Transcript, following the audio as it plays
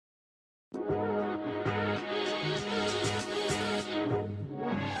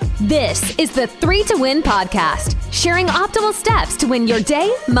This is the 3 to Win podcast, sharing optimal steps to win your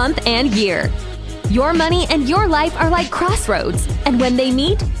day, month, and year. Your money and your life are like crossroads, and when they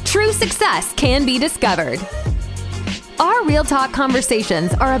meet, true success can be discovered. Our Real Talk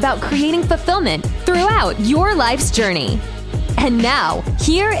conversations are about creating fulfillment throughout your life's journey. And now,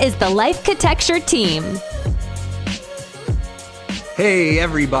 here is the Lifecatecture team. Hey,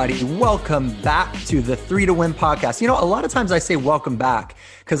 everybody. Welcome back to the 3 to Win podcast. You know, a lot of times I say welcome back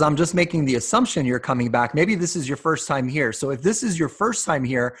because I'm just making the assumption you're coming back. Maybe this is your first time here. So if this is your first time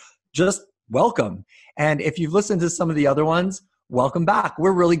here, just welcome. And if you've listened to some of the other ones, welcome back.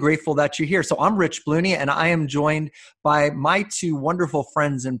 We're really grateful that you're here. So I'm Rich Blooney, and I am joined by my two wonderful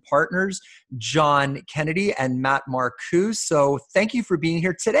friends and partners, John Kennedy and Matt Marcoux. So thank you for being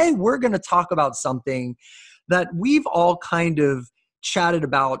here. Today, we're going to talk about something that we've all kind of chatted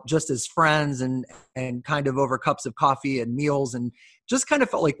about just as friends and kind of over cups of coffee and meals, and just kind of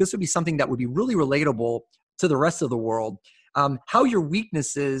felt like this would be something that would be really relatable to the rest of the world. How your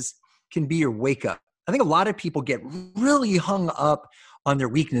weaknesses can be your wake up. I think a lot of people get really hung up on their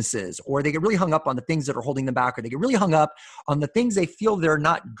weaknesses, or they get really hung up on the things that are holding them back, or they get really hung up on the things they feel they're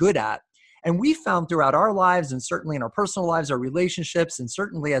not good at. And we found throughout our lives, and certainly in our personal lives, our relationships, and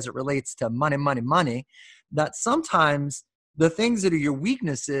certainly as it relates to money, that sometimes the things that are your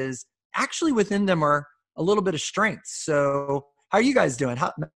weaknesses, actually within them are a little bit of strengths. So how are you guys doing?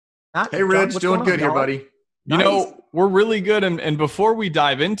 Matt, hey, Rich, John, doing good here, buddy. You know, we're really good. And before we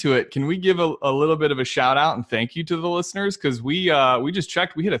dive into it, can we give a little bit of a shout out and thank you to the listeners? Because we just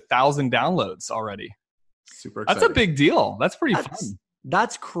checked, we hit 1,000 downloads already. Super excited. That's a big deal. That's pretty fun.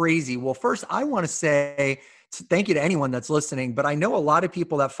 That's crazy. Well, first, I want to say thank you to anyone that's listening, but I know a lot of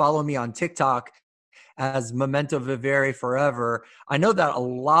people that follow me on TikTok as Memento Vivere Forever. I know that a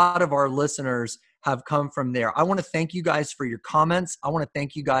lot of our listeners have come from there. I want to thank you guys for your comments. I want to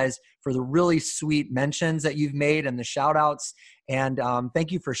thank you guys for the really sweet mentions that you've made and the shout outs. And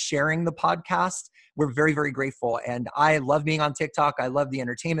thank you for sharing the podcast. We're very, very grateful. And I love being on TikTok. I love the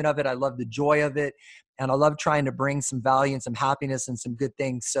entertainment of it. I love the joy of it. And I love trying to bring some value and some happiness and some good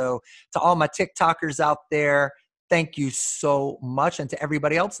things. So to all my TikTokers out there, thank you so much. And to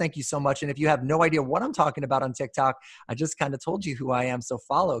everybody else, thank you so much. And if you have no idea what I'm talking about on TikTok, I just kind of told you who I am. So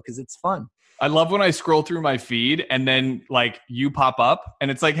follow, because it's fun. I love when I scroll through my feed and then like you pop up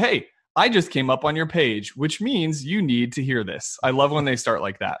and it's like, hey, I just came up on your page, which means you need to hear this. I love when they start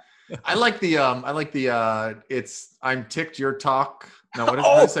like that. I like the it's I'm ticked your talk. No, what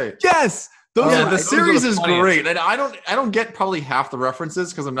does it say? Yes. The series is great. And I don't get probably half the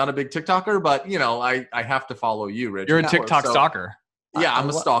references because I'm not a big TikToker, but you know, I have to follow you, Rich. You're a TikTok stalker. Yeah, I'm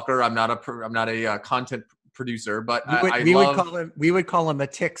a stalker. I'm not a content producer, but we would call him a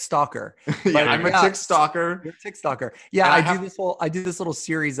tick stalker. Yeah, I'm a tick stalker. You're a tick stalker. Yeah, I do this little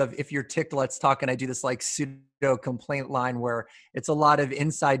series of if you're ticked, let's talk, and I do this like pseudo complaint line where it's a lot of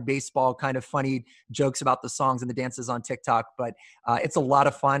inside baseball kind of funny jokes about the songs and the dances on TikTok, but it's a lot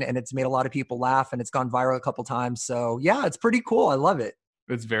of fun and it's made a lot of people laugh and it's gone viral a couple times. So yeah, it's pretty cool. I love it.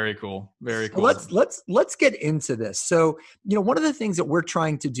 It's very cool. Very cool. Let's get into this. So, you know, one of the things that we're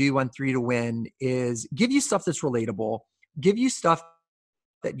trying to do on 3 to Win is give you stuff that's relatable, give you stuff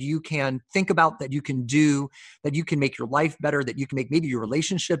that you can think about, that you can do, that you can make your life better, that you can make maybe your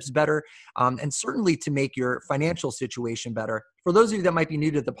relationships better, and certainly to make your financial situation better. For those of you that might be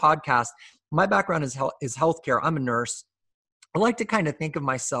new to the podcast, my background is healthcare. I'm a nurse. I like to kind of think of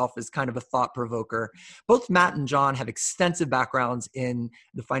myself as kind of a thought provoker. Both Matt and John have extensive backgrounds in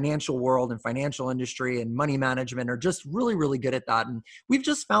the financial world and financial industry and money management, are just really, really good at that. And we've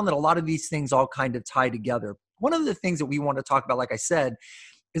just found that a lot of these things all kind of tie together. One of the things that we want to talk about, like I said,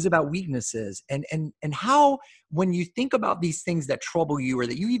 is about weaknesses and how when you think about these things that trouble you or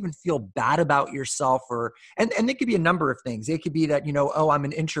that you even feel bad about yourself, or and it could be a number of things. It could be that, you know, oh, I'm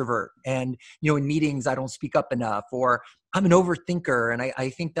an introvert and, you know, in meetings I don't speak up enough, or I'm an overthinker and I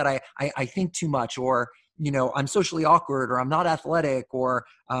think that I think too much, or, you know, I'm socially awkward, or I'm not athletic, or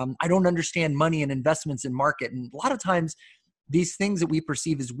I don't understand money and investments in market. And a lot of times these things that we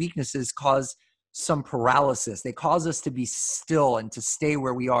perceive as weaknesses cause some paralysis. They cause us to be still and to stay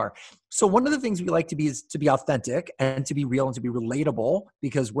where we are. So one of the things we like to be is to be authentic and to be real and to be relatable,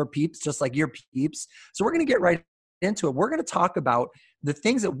 because we're peeps just like you're peeps. So we're going to get right into it. We're going to talk about the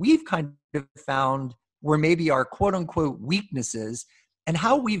things that we've kind of found were maybe our quote unquote weaknesses and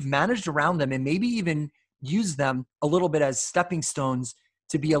how we've managed around them and maybe even use them a little bit as stepping stones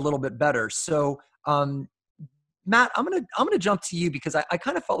to be a little bit better. So, Matt, I'm gonna jump to you because I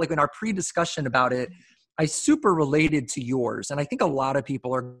kind of felt like in our pre-discussion about it, I super related to yours. And I think a lot of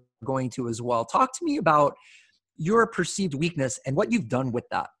people are going to as well. Talk to me about your perceived weakness and what you've done with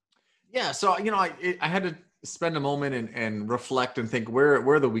that. Yeah. So, I had to spend a moment and reflect and think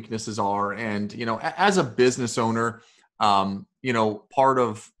where the weaknesses are. And, as a business owner, part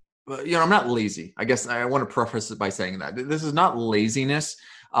of, I'm not lazy. I guess I want to preface it by saying that this is not laziness,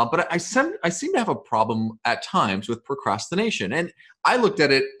 but I seem to have a problem at times with procrastination. And I looked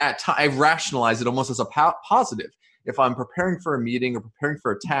at it I rationalized it almost as a positive. If I'm preparing for a meeting or preparing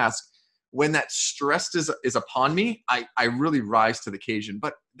for a task, when that stress is upon me, I really rise to the occasion.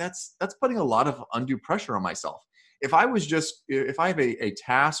 But that's putting a lot of undue pressure on myself. If I have a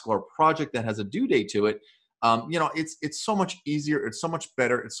task or a project that has a due date to it, it's so much easier. It's so much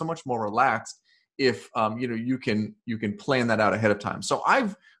better. It's so much more relaxed if you can plan that out ahead of time. So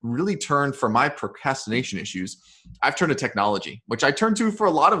I've really turned for my procrastination issues. I've turned to technology, which I turn to for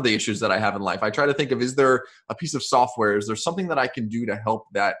a lot of the issues that I have in life. I try to think of, is there a piece of software? Is there something that I can do to help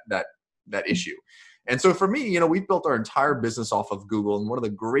that issue? And so for me, we've built our entire business off of Google. And one of the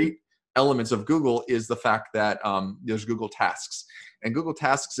great elements of Google is the fact that there's Google Tasks. And Google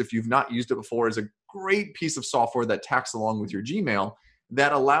Tasks, if you've not used it before, is a great piece of software that tacks along with your Gmail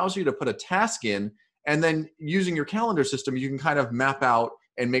that allows you to put a task in, and then using your calendar system, you can kind of map out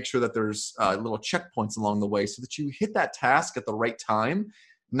and make sure that there's little checkpoints along the way so that you hit that task at the right time,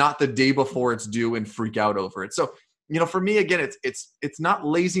 not the day before it's due and freak out over it. So, for me, again, it's not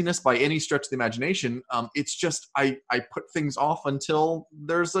laziness by any stretch of the imagination. It's just I put things off until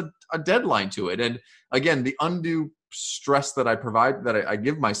there's a deadline to it. And again, the undue stress that I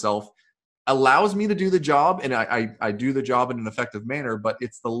give myself allows me to do the job, and I do the job in an effective manner, but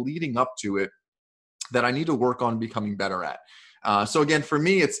it's the leading up to it that I need to work on becoming better at. So again, for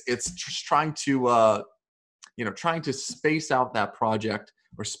me, it's just trying to space out that project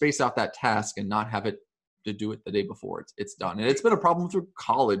or space out that task and not have it to do it the day before it's done. And it's been a problem through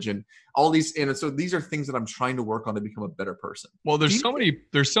college and all these. And so these are things that I'm trying to work on to become a better person. Well, there's so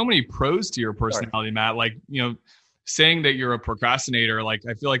many pros to your personality, Matt. Like, saying that you're a procrastinator, like,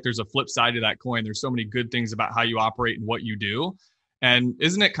 I feel like there's a flip side to that coin. There's so many good things about how you operate and what you do. And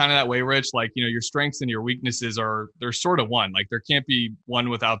isn't it kind of that way, Rich? Like, your strengths and your weaknesses they're sort of one. Like, there can't be one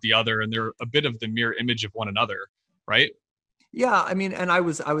without the other, and they're a bit of the mirror image of one another, right? Yeah, I mean, and I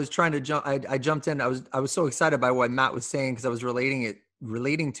was trying to jump. I jumped in. I was so excited by what Matt was saying because I was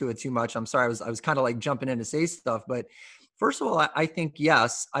relating to it too much. I'm sorry. I was kind of like jumping in to say stuff. But first of all, I think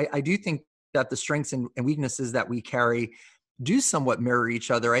yes, I do think that the strengths and weaknesses that we carry do somewhat mirror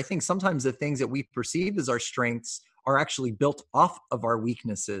each other. I think sometimes the things that we perceive as our strengths are actually built off of our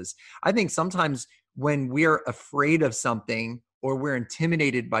weaknesses. I think sometimes when we're afraid of something or we're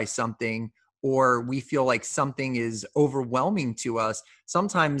intimidated by something, or we feel like something is overwhelming to us,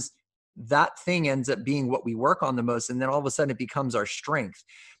 sometimes that thing ends up being what we work on the most. And then all of a sudden it becomes our strength.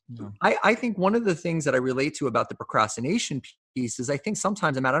 Yeah. I think one of the things that I relate to about the procrastination piece is I think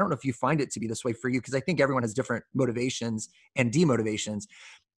sometimes, Matt, I don't know if you find it to be this way for you, because I think everyone has different motivations and demotivations.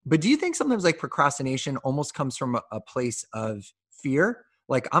 But do you think sometimes like procrastination almost comes from a place of fear?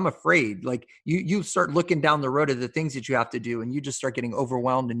 Like, I'm afraid, like you start looking down the road of the things that you have to do, and you just start getting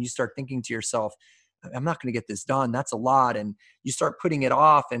overwhelmed, and you start thinking to yourself, I'm not going to get this done. That's a lot. And you start putting it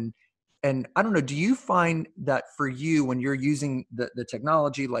off. And I don't know, do you find that for you, when you're using the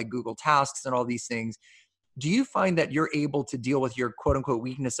technology like Google Tasks and all these things, do you find that you're able to deal with your quote unquote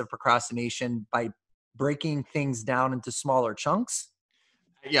weakness of procrastination by breaking things down into smaller chunks?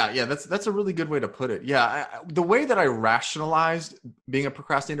 Yeah, that's a really good way to put it. Yeah, the way that I rationalized being a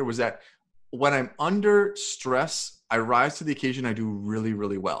procrastinator was that when I'm under stress, I rise to the occasion. I do really,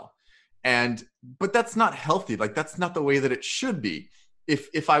 really well, but that's not healthy. Like, that's not the way that it should be.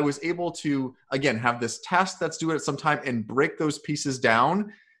 If I was able to, again, have this task that's due at some time and break those pieces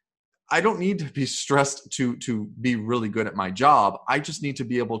down, I don't need to be stressed to be really good at my job. I just need to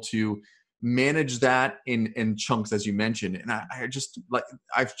be able to manage that in chunks, as you mentioned. And I just like,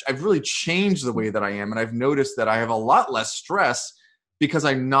 I've really changed the way that I am. And I've noticed that I have a lot less stress because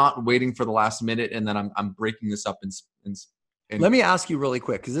I'm not waiting for the last minute. And then I'm breaking this up. Let me ask you really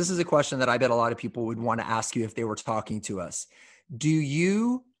quick, because this is a question that I bet a lot of people would want to ask you if they were talking to us. Do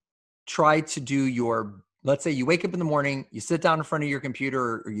you try to do let's say you wake up in the morning, you sit down in front of your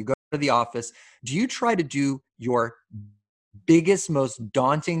computer, or you go to the office. Do you try to do your biggest, most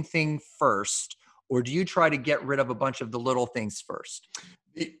daunting thing first, or do you try to get rid of a bunch of the little things first?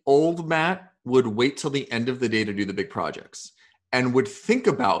 The old Matt would wait till the end of the day to do the big projects, and would think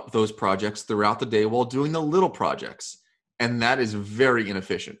about those projects throughout the day while doing the little projects. And that is very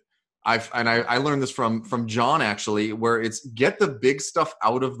inefficient. I learned this from John, actually, where it's get the big stuff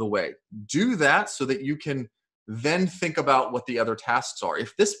out of the way. Do that so that you can then think about what the other tasks are.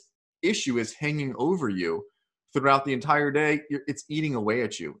 If this issue is hanging over you, throughout the entire day, it's eating away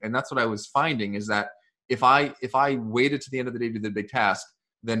at you. And that's what I was finding, is that if I waited to the end of the day to do the big task,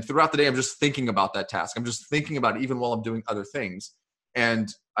 then throughout the day, I'm just thinking about that task. I'm just thinking about it even while I'm doing other things. And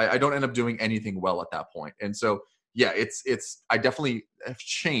I don't end up doing anything well at that point. And so, yeah, I definitely have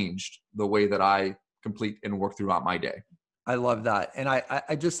changed the way that I complete and work throughout my day. I love that. And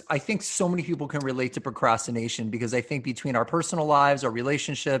I think so many people can relate to procrastination, because I think between our personal lives, our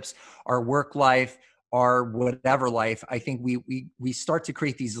relationships, our work life, our whatever life, I think we start to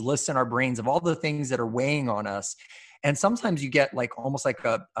create these lists in our brains of all the things that are weighing on us. And sometimes you get like almost like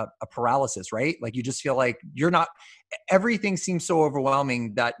a paralysis, right? Like you just feel like everything seems so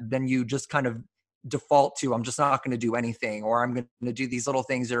overwhelming that then you just kind of default to, I'm just not going to do anything, or I'm going to do these little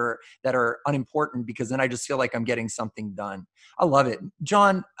things that are unimportant, because then I just feel like I'm getting something done. I love it,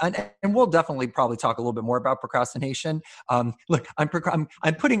 John. And we'll definitely probably talk a little bit more about procrastination. Look, I'm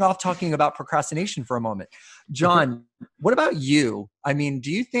putting off talking about procrastination for a moment. John, what about you? I mean,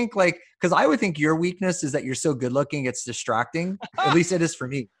 do you think because I would think your weakness is that you're so good looking, it's distracting. At least it is for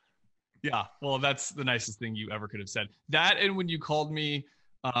me. Yeah. Well, that's the nicest thing you ever could have said. That, and when you called me,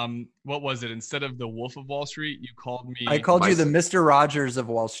 what was it? Instead of the Wolf of Wall Street, you called me. I called you the Mr. Rogers of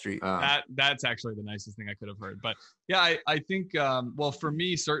Wall Street. That's actually the nicest thing I could have heard. But yeah, I think, well, for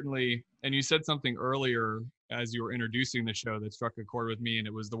me, certainly, and you said something earlier as you were introducing the show that struck a chord with me, and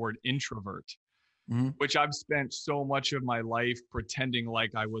it was the word introvert, which I've spent so much of my life pretending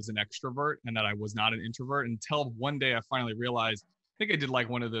like I was an extrovert and that I was not an introvert, until one day I finally realized, I think I did like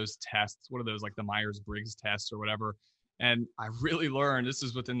one of those tests, one of those like the Myers-Briggs tests or whatever. And I really learned, this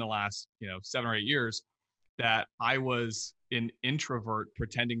is within the last, 7 or 8 years, that I was an introvert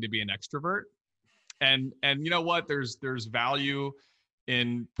pretending to be an extrovert. And you know what? There's value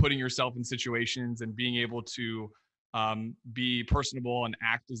in putting yourself in situations and being able to be personable and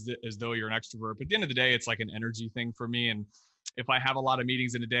act as though you're an extrovert. But at the end of the day, it's like an energy thing for me. And if I have a lot of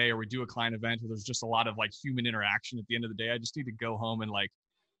meetings in a day, or we do a client event where there's just a lot of like human interaction at the end of the day, I just need to go home and like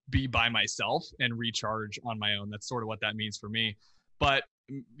be by myself and recharge on my own. That's sort of what that means for me. But,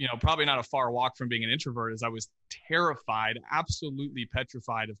 probably not a far walk from being an introvert, as I was terrified, absolutely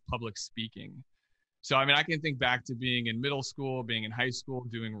petrified of public speaking. So, I mean, I can think back to being in middle school, being in high school,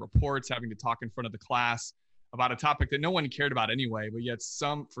 doing reports, having to talk in front of the class about a topic that no one cared about anyway, but yet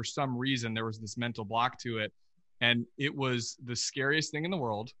for some reason, there was this mental block to it. And it was the scariest thing in the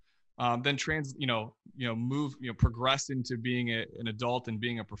world. Then progress into being an adult and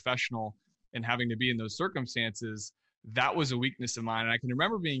being a professional and having to be in those circumstances. That was a weakness of mine. And I can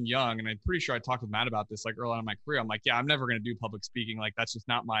remember being young, and I'm pretty sure I talked with Matt about this like early on in my career. I'm like, yeah, I'm never going to do public speaking. Like, that's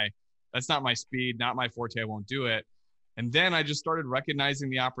not my speed, not my forte. I won't do it. And then I just started recognizing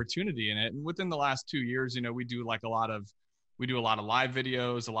the opportunity in it. And within the last 2 years, we do a lot of live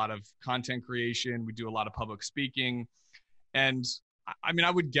videos, a lot of content creation. We do a lot of public speaking. And I mean, I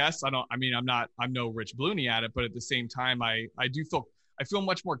would guess, I'm no Rich Bluhney at it, but at the same time, I feel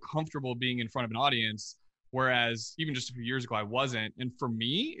much more comfortable being in front of an audience, whereas even just a few years ago, I wasn't. And for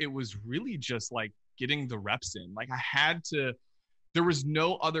me, it was really just like getting the reps in. Like there was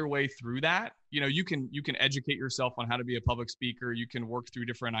no other way through that. You can educate yourself on how to be a public speaker. You can work through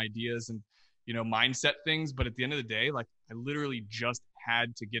different ideas and, mindset things. But at the end of the day, like I literally just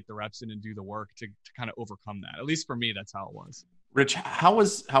had to get the reps in and do the work to kind of overcome that. At least for me, that's how it was. Rich,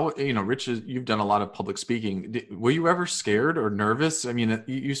 Rich, you've done a lot of public speaking. Were you ever scared or nervous? I mean,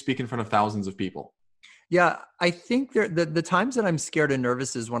 you speak in front of thousands of people. Yeah, I think the times that I'm scared and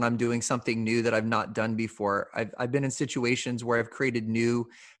nervous is when I'm doing something new that I've not done before. I've been in situations where I've created new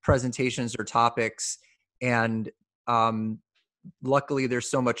presentations or topics, and luckily there's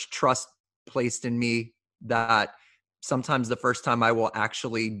so much trust placed in me that sometimes the first time I will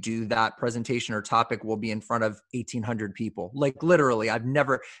actually do that presentation or topic will be in front of 1,800 people. Like literally, I've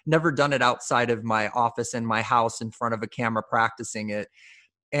never done it outside of my office in my house in front of a camera practicing it.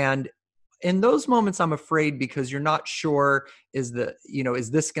 And in those moments, I'm afraid, because you're not sure, is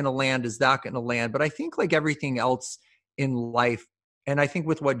this going to land? Is that going to land? But I think like everything else in life, and I think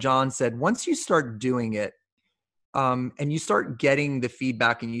with what John said, once you start doing it, and you start getting the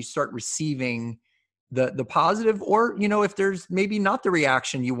feedback and you start receiving the positive, or, if there's maybe not the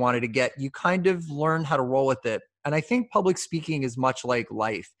reaction you wanted to get, you kind of learn how to roll with it. And I think public speaking is much like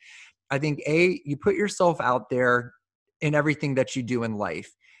life. I think you put yourself out there in everything that you do in life.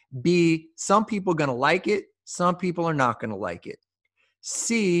 B, some people are going to like it. Some people are not going to like it.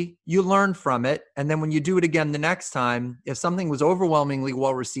 C, you learn from it. And then when you do it again the next time, if something was overwhelmingly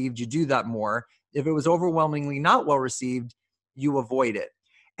well received, you do that more. If it was overwhelmingly not well received, you avoid it.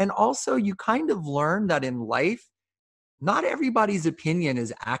 And also you kind of learn that in life, not everybody's opinion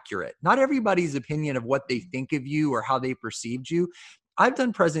is accurate. Not everybody's opinion of what they think of you or how they perceived you. I've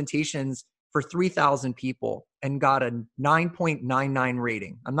done presentations for 3,000 people and got a 9.99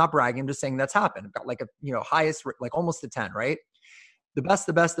 rating. I'm not bragging, I'm just saying that's happened. I've got like a, highest, like almost a 10, right? The best.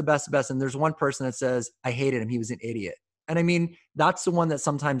 And there's one person that says, I hated him. He was an idiot. And I mean, that's the one that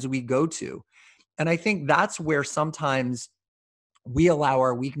sometimes we go to. And I think that's where sometimes we allow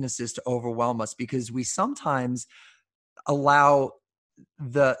our weaknesses to overwhelm us, because we sometimes allow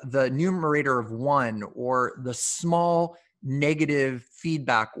the numerator of 1 or the small negative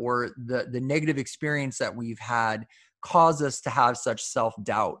feedback or the negative experience that we've had cause us to have such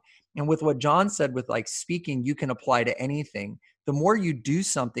self-doubt. And with what John said, with like speaking, you can apply to anything. The more you do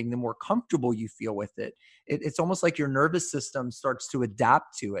something, the more comfortable you feel with it. It's almost like your nervous system starts to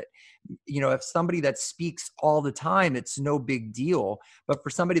adapt to it. If somebody that speaks all the time, it's no big deal. But for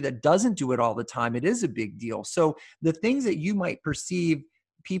somebody that doesn't do it all the time, it is a big deal. So the things that you might perceive,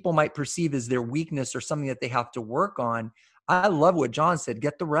 people might perceive as their weakness or something that they have to work on, I love what John said.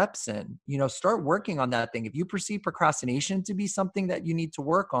 Get the reps in, start working on that thing. If you perceive procrastination to be something that you need to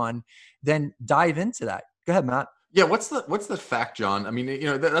work on, then dive into that. Go ahead, Matt. Yeah. What's the fact, John? I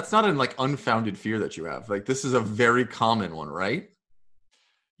mean, that's not an like unfounded fear that you have. Like, this is a very common one, right?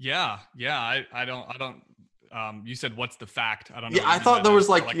 Yeah. I don't, you said, what's the fact? I don't know. Yeah. I thought there was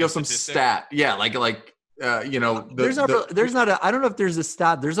like some stat. Yeah. I don't know if there's a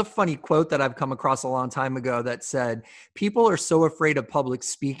stat. There's a funny quote that I've come across a long time ago that said, people are so afraid of public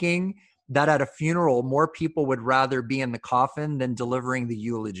speaking that at a funeral, more people would rather be in the coffin than delivering the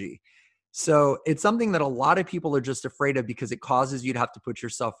eulogy. So it's something that a lot of people are just afraid of because it causes you to have to put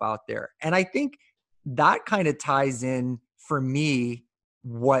yourself out there. And I think that kind of ties in for me,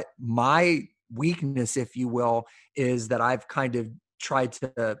 what my weakness, if you will, is that I've kind of tried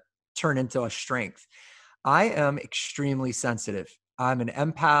to turn into a strength. I am extremely sensitive. I'm an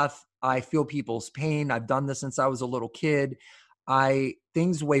empath. I feel people's pain. I've done this since I was a little kid.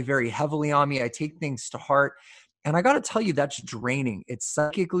 Things weigh very heavily on me. I take things to heart. And I got to tell you, that's draining. It's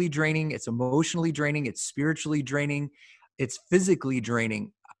psychically draining. It's emotionally draining. It's spiritually draining. It's physically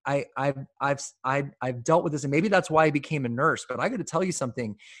draining. I've dealt with this, and maybe that's why I became a nurse. But I got to tell you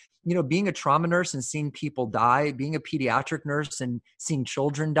something. Being a trauma nurse and seeing people die, being a pediatric nurse and seeing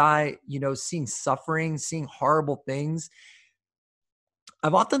children die, seeing suffering, seeing horrible things.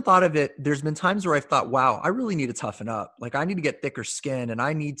 I've often thought of it. There's been times where I've thought, wow, I really need to toughen up. Like, I need to get thicker skin and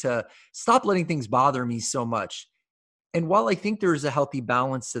I need to stop letting things bother me so much. And while I think there's a healthy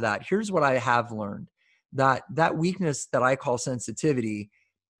balance to that, here's what I have learned, that weakness that I call sensitivity,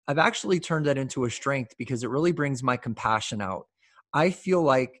 I've actually turned that into a strength because it really brings my compassion out. I feel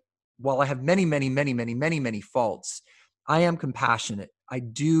like while I have many, many, many, many, many, many faults, I am compassionate. I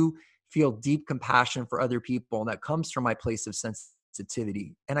do feel deep compassion for other people, and that comes from my place of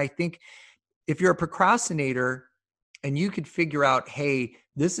sensitivity. And I think if you're a procrastinator and you could figure out, hey,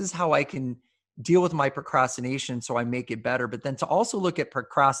 this is how I can deal with my procrastination so I make it better, but then to also look at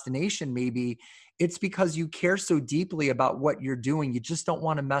procrastination, maybe it's because you care so deeply about what you're doing. You just don't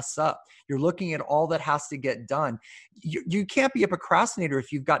want to mess up. You're looking at all that has to get done. You can't be a procrastinator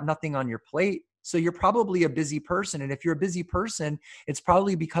if you've got nothing on your plate. So you're probably a busy person. And if you're a busy person, it's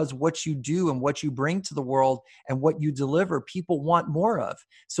probably because what you do and what you bring to the world and what you deliver, people want more of.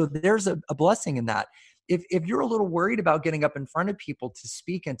 So there's a blessing in that. If you're a little worried about getting up in front of people to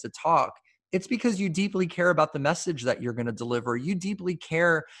speak and to talk, it's because you deeply care about the message that you're going to deliver. You deeply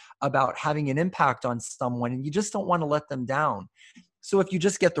care about having an impact on someone, and you just don't want to let them down. So if you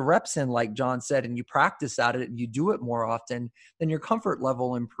just get the reps in, like John said, and you practice at it and you do it more often, then your comfort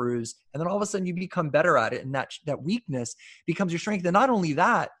level improves. And then all of a sudden you become better at it. And that weakness becomes your strength. And not only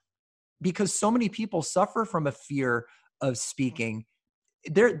that, because so many people suffer from a fear of speaking,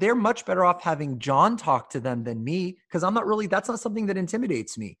 they're much better off having John talk to them than me, because that's not something that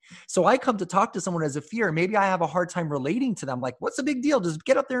intimidates me. So I come to talk to someone as a fear. Maybe I have a hard time relating to them. Like, what's the big deal? Just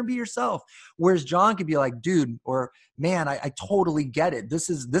get up there and be yourself. Whereas John could be like, dude, or man, I totally get it.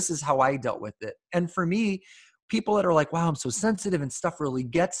 This is how I dealt with it. And for me, people that are like, wow, I'm so sensitive and stuff really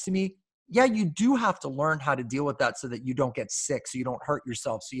gets to me. Yeah, you do have to learn how to deal with that so that you don't get sick, so you don't hurt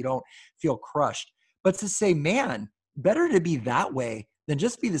yourself, so you don't feel crushed. But to say, man, better to be that way than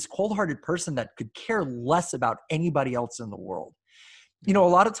just be this cold-hearted person that could care less about anybody else in the world. A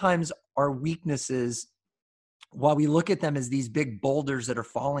lot of times our weaknesses, while we look at them as these big boulders that are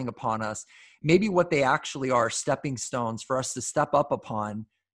falling upon us, maybe what they actually are stepping stones for us to step up upon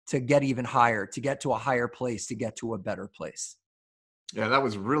to get even higher, to get to a higher place, to get to a better place. Yeah, that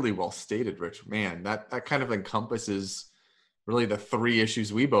was really well stated, Rich. Man, that kind of encompasses really the three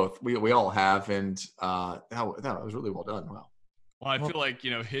issues we all have. And that was really well done. Wow. Well, I feel like,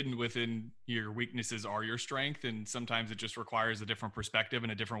 hidden within your weaknesses are your strength. And sometimes it just requires a different perspective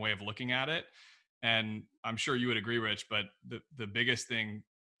and a different way of looking at it. And I'm sure you would agree, Rich, but the biggest thing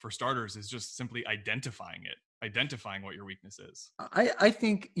for starters is just simply identifying what your weakness is. I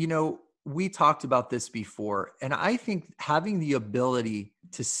think, we talked about this before, and I think having the ability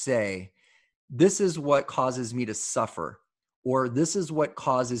to say, this is what causes me to suffer, or this is what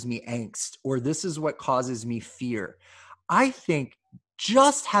causes me angst, or this is what causes me fear. I think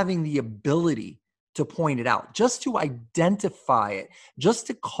just having the ability to point it out, just to identify it, just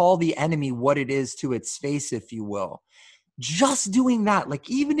to call the enemy what it is to its face, if you will, just doing that, like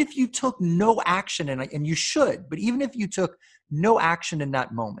even if you took no action, and you should, but even if you took no action in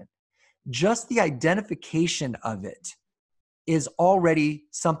that moment, just the identification of it is already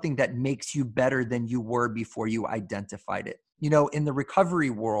something that makes you better than you were before you identified it. In the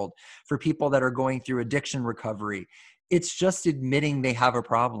recovery world, for people that are going through addiction recovery, it's just admitting they have a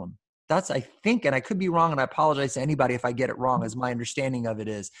problem. That's, I think, and I could be wrong, and I apologize to anybody if I get it wrong, as my understanding of it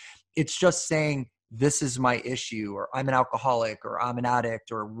is, it's just saying, this is my issue, or I'm an alcoholic, or I'm an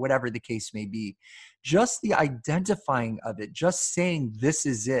addict, or whatever the case may be. Just the identifying of it, just saying this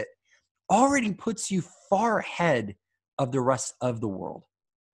is it, already puts you far ahead of the rest of the world.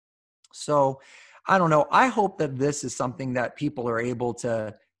 So I don't know. I hope that this is something that people are able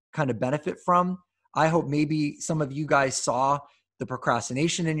to kind of benefit from. I hope maybe some of you guys saw the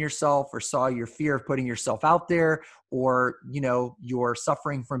procrastination in yourself, or saw your fear of putting yourself out there, or, you're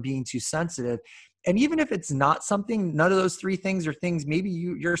suffering from being too sensitive. And even if it's not something, none of those three things are things, maybe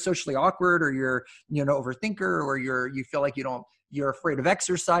you're socially awkward, or you're, an overthinker, or you feel like you're afraid of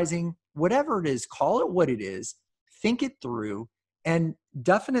exercising, whatever it is, call it what it is, think it through, and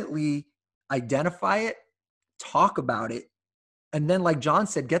definitely identify it, talk about it. And then, like John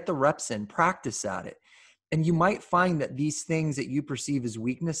said, get the reps in, practice at it. And you might find that these things that you perceive as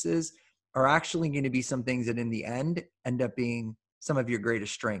weaknesses are actually going to be some things that in the end up being some of your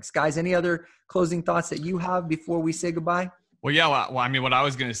greatest strengths. Guys, any other closing thoughts that you have before we say goodbye? Well, yeah. Well, I mean, what I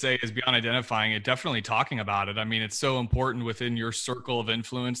was going to say is, beyond identifying it, definitely talking about it. I mean, it's so important within your circle of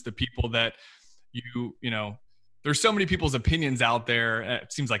influence, the people that there's so many people's opinions out there.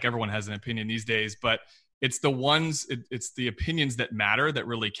 It seems like everyone has an opinion these days, but it's it's the opinions that matter that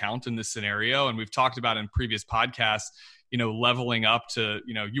really count in this scenario. And we've talked about in previous podcasts, leveling up to,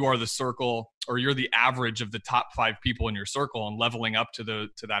 you are the circle, or you're the average of the top 5 people in your circle, and leveling up to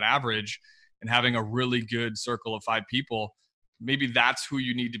that average, and having a really good circle of 5 people. Maybe that's who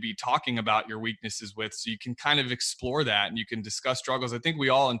you need to be talking about your weaknesses with, so you can kind of explore that and you can discuss struggles. I think we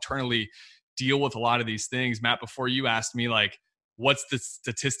all internally deal with a lot of these things. Matt, before you asked me, like, what's the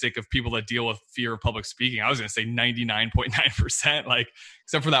statistic of people that deal with fear of public speaking? I was going to say 99.9%, like,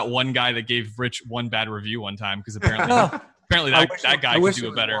 except for that one guy that gave Rich one bad review one time, because apparently that guy could do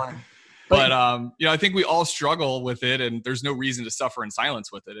it better. But I think we all struggle with it, and there's no reason to suffer in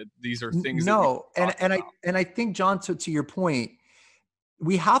silence with it. These are things. No, I think, John, to your point,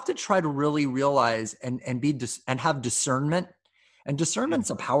 we have to try to really realize and have discernment. And discernment's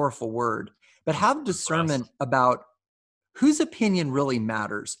a powerful word, but have discernment about whose opinion really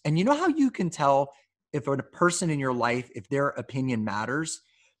matters. And you know how you can tell if a person in your life, if their opinion matters?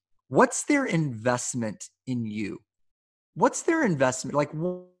 What's their investment in you? What's their investment? Like,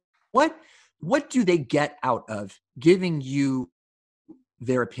 what do they get out of giving you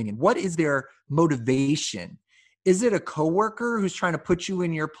their opinion? What is their motivation? Is it a coworker who's trying to put you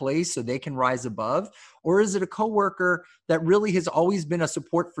in your place so they can rise above? Or is it a coworker that really has always been a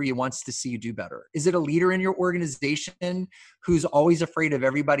support for you, wants to see you do better? Is it a leader in your organization who's always afraid of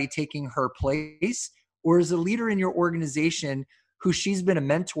everybody taking her place? Or is it a leader in your organization who she's been a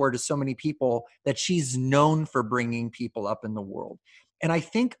mentor to so many people that she's known for bringing people up in the world? And I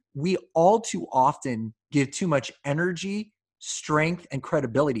think we all too often give too much energy, strength, and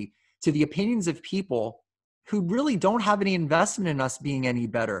credibility to the opinions of people who really don't have any investment in us being any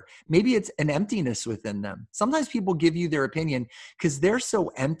better. Maybe it's an emptiness within them. Sometimes people give you their opinion because they're so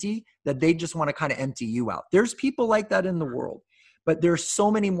empty that they just want to kind of empty you out. There's people like that in the world, but there's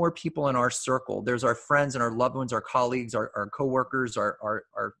so many more people in our circle. There's our friends and our loved ones, our colleagues, our coworkers, our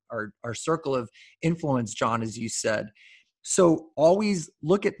circle of influence, John, as you said. So always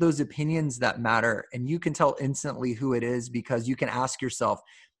look at those opinions that matter, and you can tell instantly who it is, because you can ask yourself,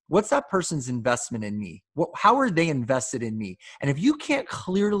 what's that person's investment in me? How are they invested in me? And if you can't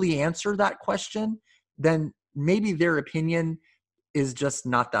clearly answer that question, then maybe their opinion is just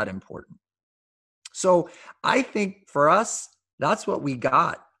not that important. So I think for us, that's what we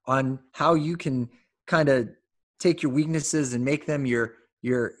got on how you can kind of take your weaknesses and make them your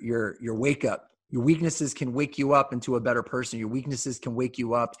wake up. Your weaknesses can wake you up into a better person. Your weaknesses can wake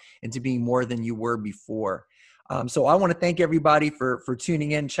you up into being more than you were before. So I want to thank everybody for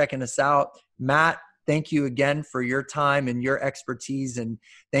tuning in, checking us out. Matt, thank you again for your time and your expertise. And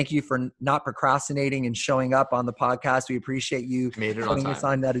thank you for not procrastinating and showing up on the podcast. We appreciate you putting us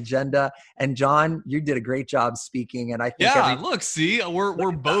on that agenda. And John, you did a great job speaking. And I think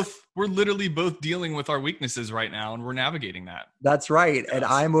we're literally both dealing with our weaknesses right now, and we're navigating that. That's right. Yes. And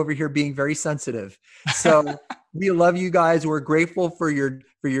I'm over here being very sensitive. So we love you guys. We're grateful for your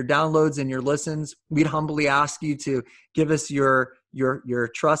downloads and your listens. We'd humbly ask you to give us your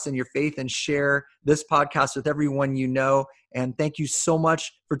trust and your faith and share this podcast with everyone you know. And thank you so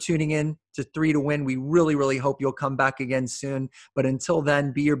much for tuning in to 3 to Win. We really, really hope you'll come back again soon. But until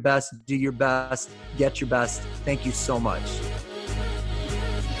then, be your best, do your best, get your best. Thank you so much.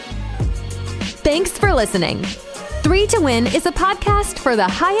 Thanks for listening. 3 to Win is a podcast for the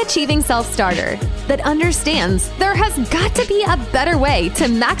high-achieving self-starter that understands there has got to be a better way to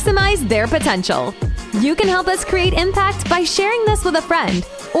maximize their potential. You can help us create impact by sharing this with a friend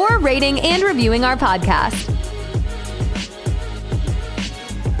or rating and reviewing our podcast.